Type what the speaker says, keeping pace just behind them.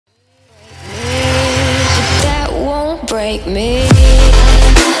break me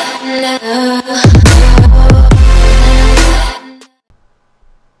now.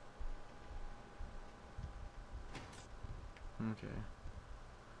 Okay.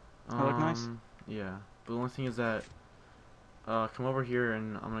 I look nice? Yeah. But the only thing is that, come over here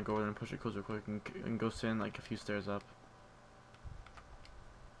and I'm gonna go over there and push it close real quick and go stand like a few stairs up.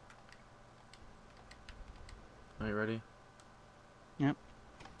 Are you ready? Yep.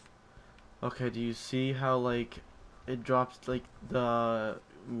 Okay, do you see how like it drops like the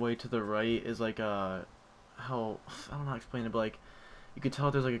way to the right is like how I don't know how to explain it, but like you could tell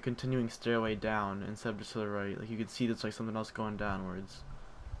there's like a continuing stairway down instead of just to the right. Like you could see there's like something else going downwards.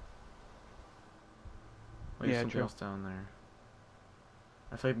 Like there's Yeah, something true. else down there.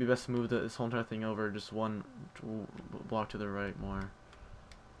 I feel like it'd be best to move this whole entire thing over just one block to the right more.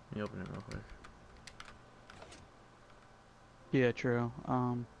 Let me open it real quick. Yeah, true.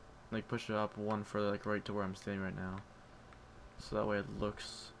 Like push it up one further, like right to where I'm standing right now. So that way it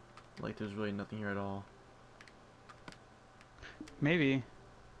looks like there's really nothing here at all. Maybe.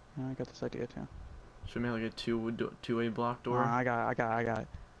 Yeah, I got this idea too. Should we make like a two-way block door? I got it.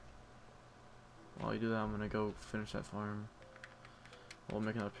 While you do that, I'm gonna go finish that farm. We'll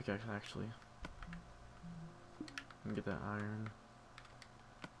make another pickaxe actually. And get that iron.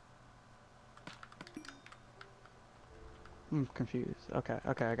 I'm confused. Okay,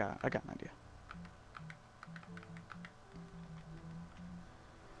 I got an idea.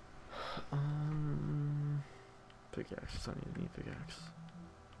 Pickaxe. I need a pickaxe.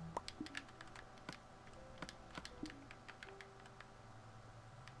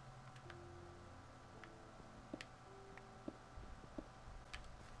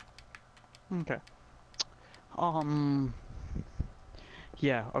 Okay.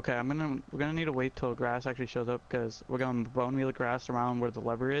 Yeah, okay, we're gonna need to wait till grass actually shows up because we're gonna bone meal the grass around where the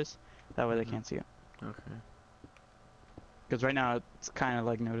lever is. That way they can't see it. Okay. Because right now it's kind of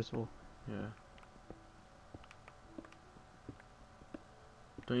like noticeable. Yeah.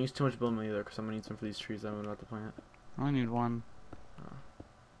 Don't use too much bone meal either, because I'm gonna need some for these trees I'm about to plant. I only need one. Oh.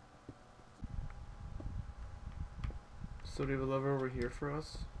 So do you have a lever over here for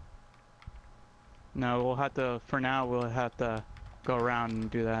us? No, we'll have to, for now, we'll have to go around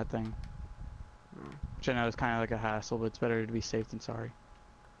and do that thing. Oh. Which I know is kind of like a hassle, but it's better to be safe than sorry.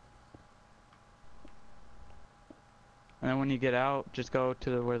 And then when you get out, just go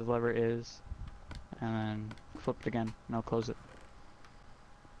to where the lever is, and then flip it again, and I'll close it.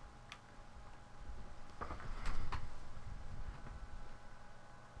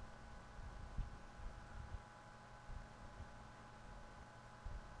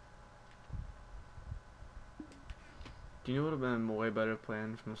 Do you know what would have been a way better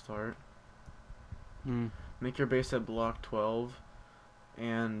plan from the start? Hmm. Make your base at block 12,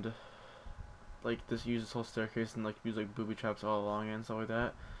 and like this use this whole staircase and like use like booby traps all along it and stuff like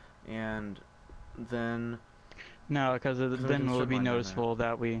that, and then No, because then it would be noticeable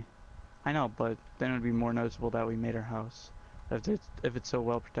that we... I know, but then it would be more noticeable that we made our house. If it's so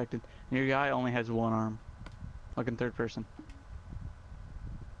well protected. And your guy only has one arm. Like in third person.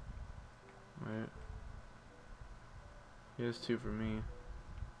 right. He has two for me.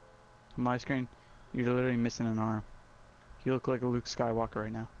 On my screen, you're literally missing an arm. You look like a Luke Skywalker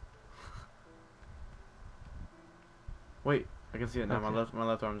right now. Wait, I can see it now. Okay. My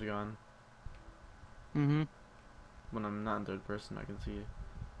left arm's gone. Mm-hmm. When I'm not in third person, I can see it.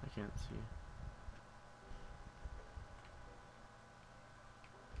 I can't see.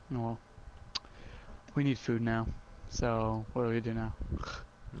 Well, we need food now. So, what do we do now?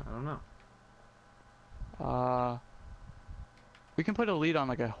 I don't know. We can put a lead on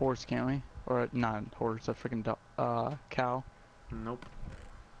like a horse, can't we? Or not a horse, a freaking cow. Nope.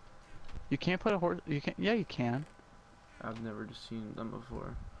 You can't put a horse. You can. Yeah, you can. I've never just seen them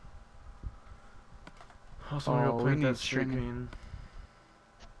before. Also, Oh, I'm gonna go we plant need that string. sugarcane.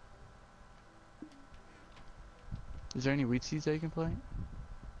 Is there any wheat seeds that you can plant?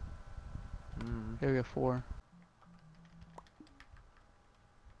 Here we got 4.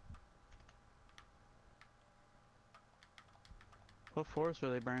 What forest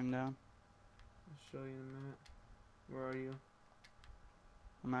are they burning down? I'll show you in a minute. Where are you?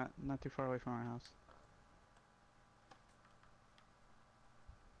 I'm not too far away from our house.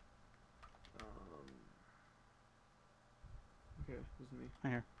 Okay, this is me. Right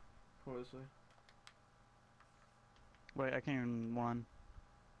here. Go this way. Wait, I can't even run.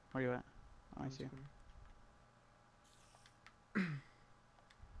 Where you at? Oh, I see you.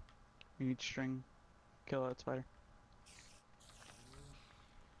 You need string. Kill that spider.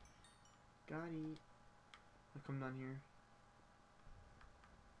 Got it. I'll come down here.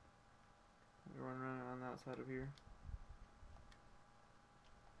 Run around on that side of here.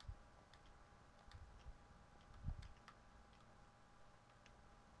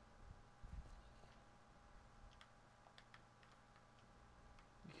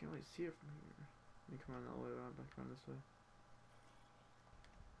 can't really see it from here. Let me come on all the way around, back around this way.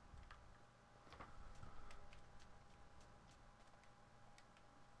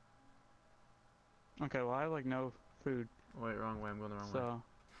 Okay, well I have like no food. Wait, wrong way. I'm going the wrong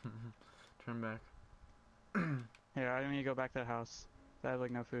way. Turn back. Here, I need to go back to the house. I have like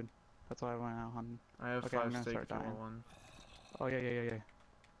no food. That's why I went out hunting. I have Okay, 5 steak if you want one. Oh yeah.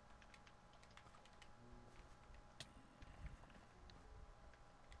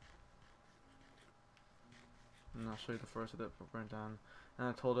 And I'll show you the first that burnt down. And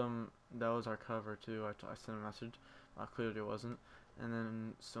I told him that was our cover too. I sent a message. Clearly it wasn't. And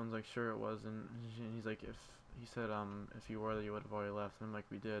then Stone's like, sure it was. And he's like, he said if you were there you would have already left. And I'm like,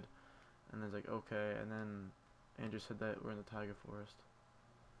 we did. And he's like, okay. And then Andrew said that we're in the Taiga Forest.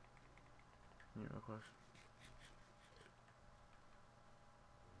 Real quick.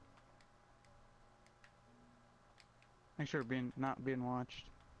 Make sure not being watched.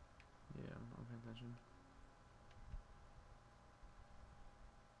 Yeah, I'm paying attention.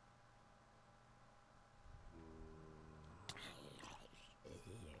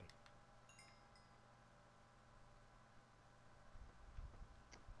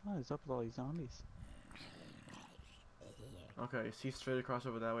 What is up with all these zombies? Okay, see straight across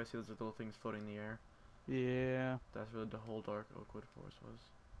over that way. See those little things floating in the air? Yeah. That's where the whole dark oakwood forest was.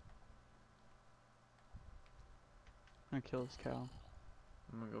 I'm gonna kill this cow.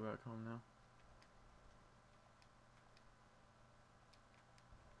 I'm gonna go back home now.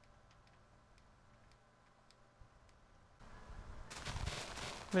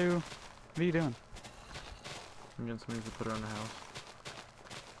 Hello. What are you doing? I'm getting something to put around the house.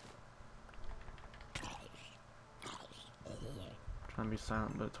 Trying to be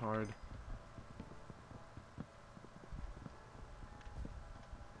silent, but it's hard.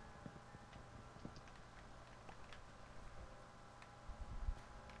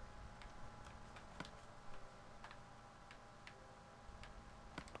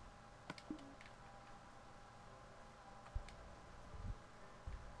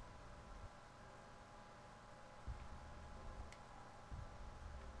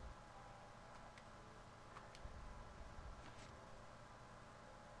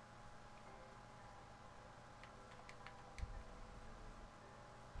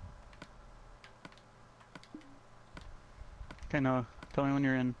 Okay, Noah. Tell me when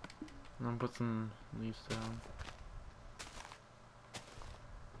you're in. I'm gonna put some leaves down.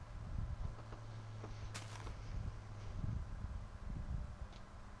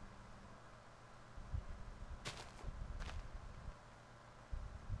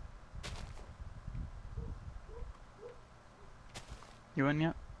 You in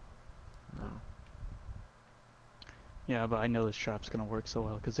yet? No. Yeah, but I know this trap's gonna work so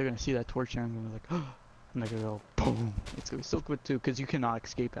well because they're gonna see that torch and they're gonna be like, oh, and they're gonna go boom. It's gonna be so good too because you cannot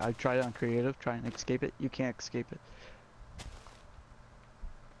escape it. I've tried it on creative, try and escape it. You can't escape it.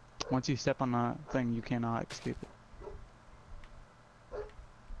 Once you step on that thing, you cannot escape it.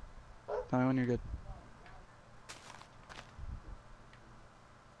 Tell me when you're good.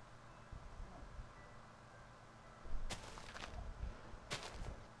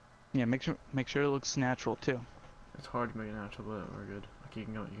 Yeah, make sure it looks natural too. It's hard to make it natural, but we're good. Like you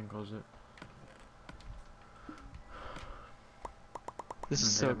can close it. This is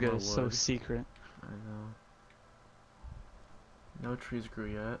so good. It's so secret. I know. No trees grew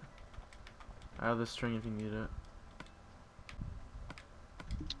yet. I have the string if you need it.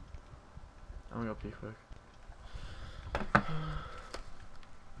 I'm gonna go pee quick.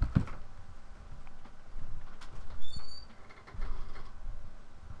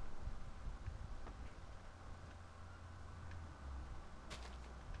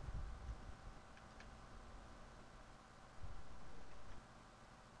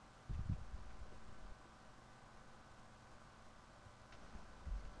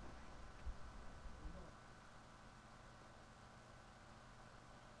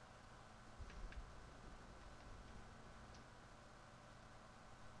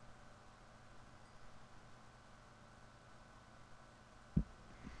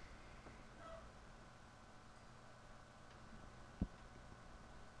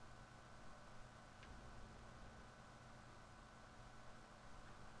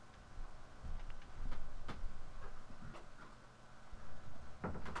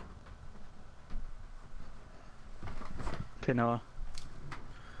 Okay, Noah.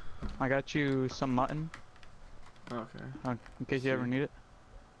 I got you some mutton. Okay. In case you ever need it.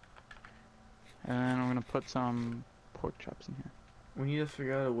 And then I'm gonna put some pork chops in here. We need to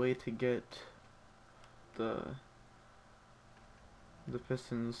figure out a way to get the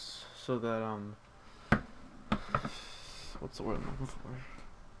pistons so that what's the word I'm looking for?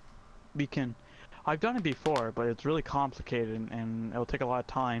 we can. I've done it before, but it's really complicated and it'll take a lot of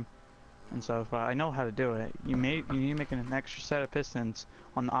time and stuff. But I know how to do it. You need to make an extra set of pistons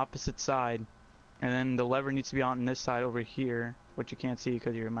on the opposite side, and then the lever needs to be on this side over here, which you can't see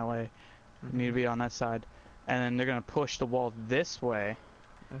because you're in my way. You need to be on that side, and then they're gonna push the wall this way,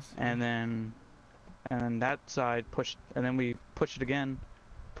 and then that side push, and then we push it again,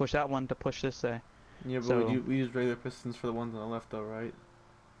 push that one to push this way. Yeah, but So, we use regular pistons for the ones on the left, though, right?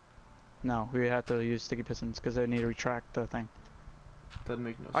 no, we have to use sticky pistons because they need to retract the thing. That'd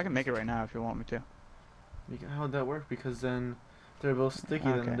make no sense. I can make it right now if you want me to. How would that work? Because then they're both sticky,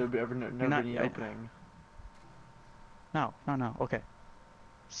 Okay. then there'd be never any opening. No, okay.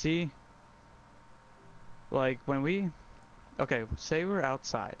 See? Like, when we... Okay, say we're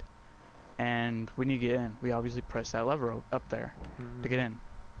outside, and we need to get in. We obviously press that lever up there to get in.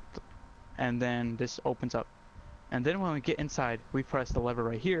 And then this opens up. And then when we get inside, we press the lever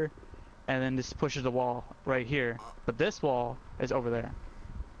right here, and then this pushes the wall right here. But this wall is over there.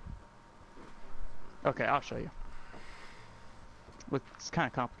 Okay, I'll show you. It's kind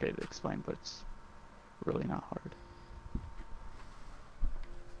of complicated to explain, but it's really not hard.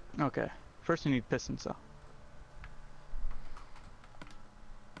 Okay, first you need pistons though.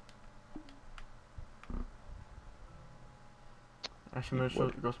 Actually, I'm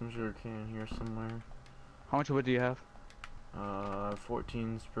gonna grow some sugar cane here somewhere. How much wood do you have?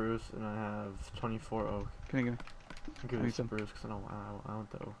 14 spruce, and I have 24 oak. Can you give me? I'll give you spruce because I want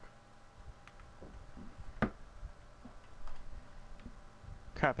the oak.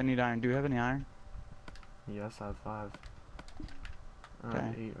 Crap, I need iron. Do you have any iron? Yes, I have 5. I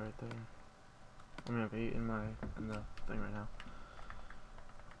have 8 right there. I'm gonna have 8 in the thing right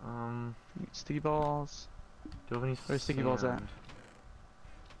now. Need sticky balls. Do you have any Where's sticky balls at?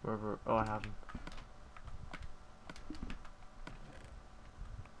 Wherever. Oh, I have them.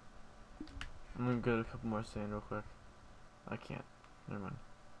 I'm gonna get a couple more sand real quick. I can't. Never mind.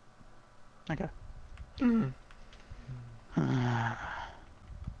 Okay.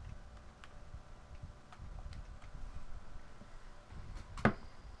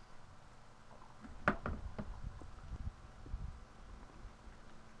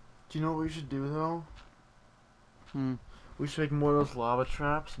 Do you know what we should do though? We should make more of those lava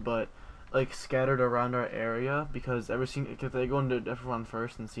traps, but like scattered around our area, because if they go into everyone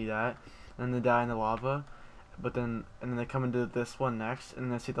first and see that, and they die in the lava, and then they come into this one next,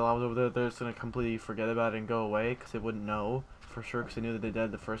 and they see the lava over there, they're just gonna completely forget about it and go away because they wouldn't know for sure because they knew that they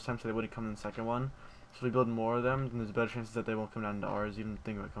died the first time, so they wouldn't come in the second one. So if we build more of them, then there's better chances that they won't come down to ours, even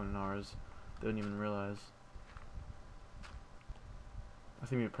think about coming to ours. They wouldn't even realize. I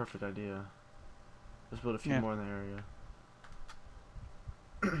think it'd be a perfect idea. Just build a few more in the area.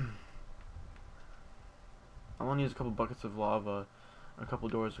 I want to use a couple buckets of lava, a couple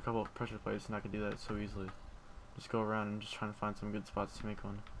doors, a couple pressure plates, and I can do that so easily. Just go around and just try to find some good spots to make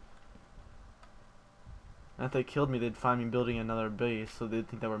one. And if they killed me, they'd find me building another base, so they'd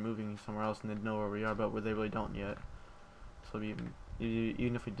think that we're moving somewhere else, and they'd know where we are, but they really don't yet. So even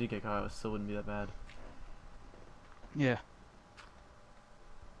if we did get caught, it still wouldn't be that bad. Yeah.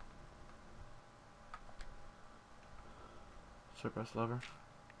 Should I press lever?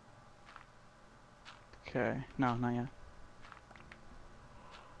 Okay. No, not yet.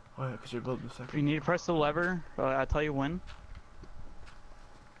 Oh yeah, because you're building the second. You need to press the lever. I'll tell you when.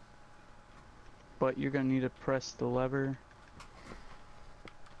 But you're gonna need to press the lever.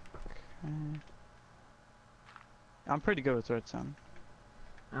 Okay. I'm pretty good with redstone.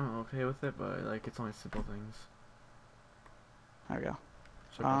 I'm okay with it, but like it's only simple things. There we go.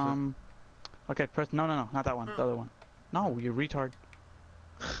 Should I press it? Okay, press. No, not that one. The other one. No, you retard.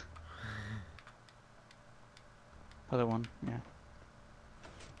 Other one, yeah.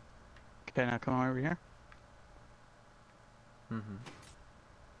 Okay, now come on over here.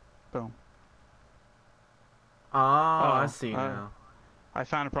 Boom. Oh, I see now. I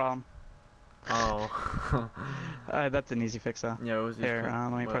found a problem. Oh. That's an easy fix though. Yeah, it was easy. Here,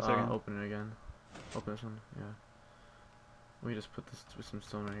 let me press it again. Open it again. Open this one, yeah. We just put this with some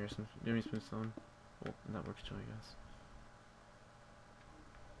stone right here. Give me some stone. Well, that works too, I guess.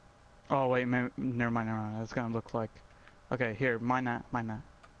 Oh wait, never mind. That's gonna look like. Okay, here, mine that.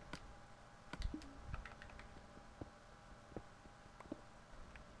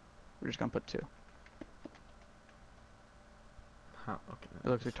 We're just gonna put 2. Huh, okay. It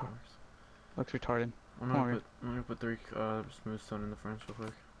looks retarded. Looks retarded. I'm gonna put 3 smooth stone in the furnace real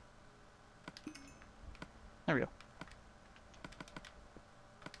quick. There we go.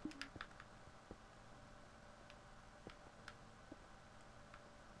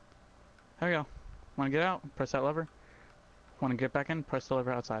 There we go. Want to get out? Press that lever. Want to get back in? Press the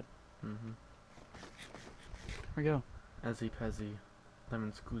lever outside. Mm-hmm. Where'd we go? Ezzy Pezzy.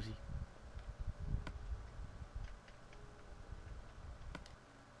 Lemon Scoozy.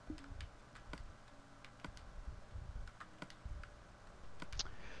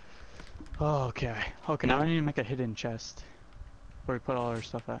 Oh, okay. Okay, now I need to make a hidden chest. Where we put all our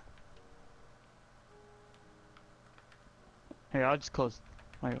stuff at. Hey, I'll just close.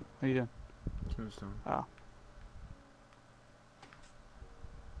 Wait, what are you doing? Tombstone. Oh.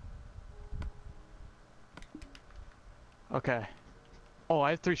 Okay. Oh,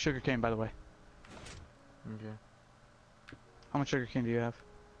 I have 3 sugarcane, by the way. Okay. How much sugarcane do you have?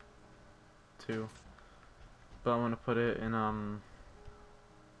 2. But I want to put it in, I'm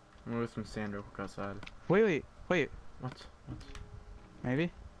gonna get some sand real quick outside. Wait. What?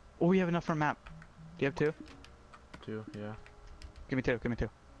 Maybe? Oh, we have enough for a map. Do you have 2? 2, yeah. Give me 2, give me 2.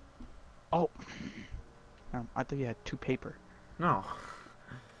 Oh! I thought you had 2 paper. No.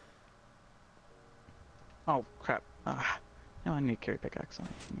 Oh, crap. No, I need to carry pickaxe on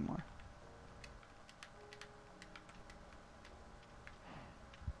it anymore.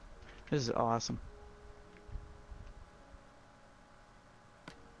 This is awesome.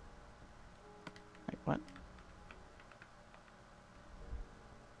 Wait, what?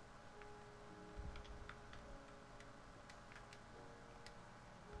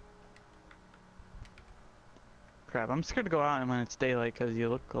 Crap, I'm scared to go out when it's daylight because you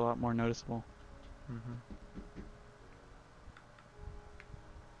look a lot more noticeable. Mm-hmm.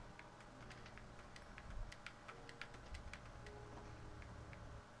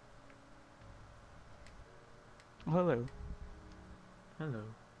 Oh, hello. Hello.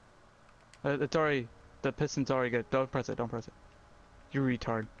 It's already, the piston's already good. Don't press it, don't press it. You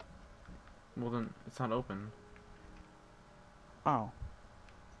retard. Well then, it's not open. Oh.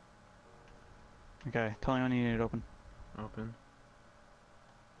 Okay, tell me when you need it open. Open.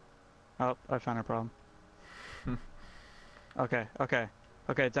 Oh, I found a problem. Okay,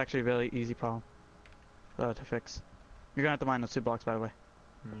 it's actually a really easy problem to fix. You're gonna have to mine those 2 blocks, by the way.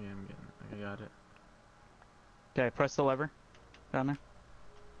 Yeah, I got it. Okay, press the lever down there.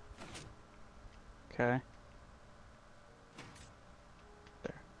 Okay.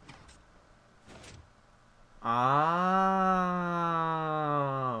 There. Oh.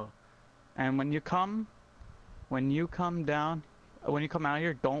 And when you come down, when you come out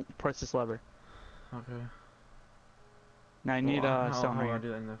here, don't press this lever. Okay. Now I need stone how right do I here. do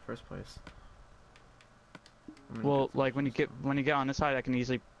that in the first place? Well, like when you get on this side, I can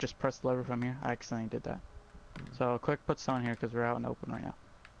easily just press the lever from here. I accidentally did that. So quick, put stone here because we're out in the open right now.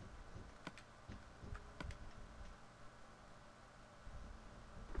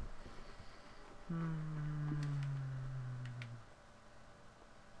 Do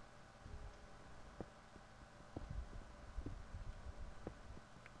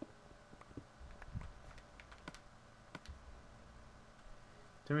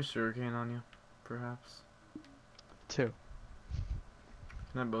you have a sugarcane on you, perhaps? 2. Can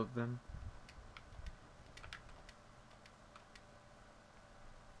I have both of them?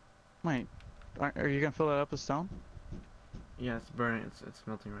 Wait, are you gonna fill that up with stone? Yeah, it's burning. It's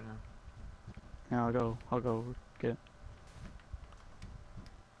melting right now. Yeah, I'll go get it.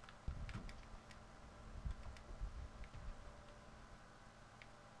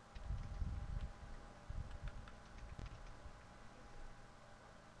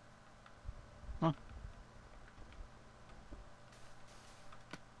 Huh.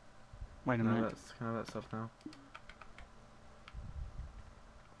 Wait a minute. Can I have that stuff now?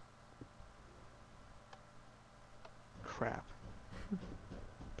 Crap.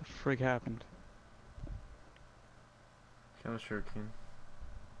 The frig happened? Can I have a sugarcane?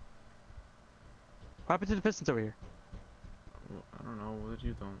 What happened to the pistons over here? Well, I don't know. What did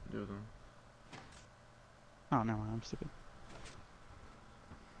you do with them? Oh, no, I'm stupid.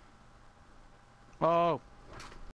 Oh!